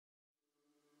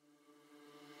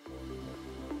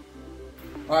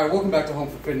All right, welcome back to Home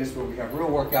for Fitness, where we have real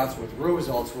workouts with real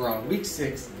results. We're on week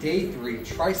 6, day 3,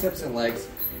 triceps and legs.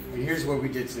 And here's what we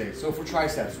did today. So for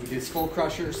triceps, we did skull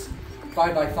crushers,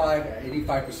 5x5 at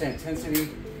 85%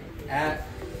 intensity at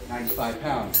 95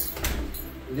 pounds.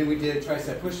 And then we did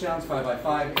tricep pushdowns,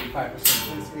 5x5, 85%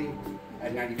 intensity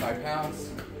at 95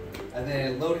 pounds. And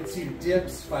then loaded seated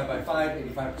dips,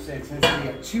 5x5, 85% intensity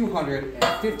at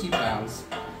 250 pounds.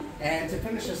 And to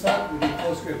finish this up, we did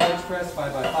closegrip bench press,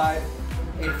 5x5,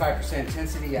 85%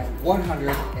 intensity at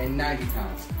 190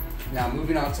 pounds. Now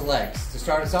moving on to legs. To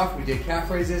start us off, we did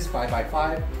calfraises,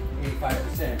 5x5,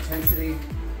 85% intensity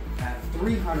at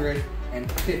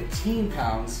 315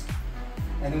 pounds.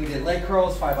 And then we did leg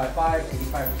curls, 5x5,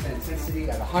 85%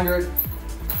 intensity at 100,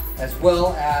 as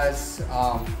well as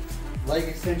leg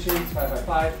extensions,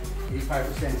 5x5,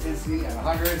 85% intensity at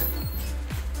 100.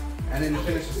 And then to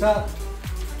finish this up,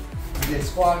 we did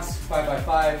squats,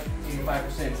 5x5,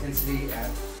 85% intensity at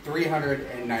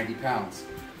 390 pounds.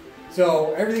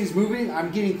 So everything's moving.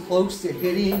 I'm getting close to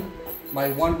hitting my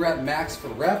 1 rep max for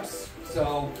reps.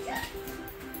 So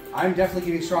I'm definitely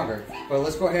getting stronger. But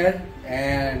let's go ahead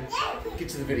and get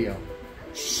to the video.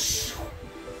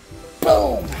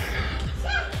 Boom.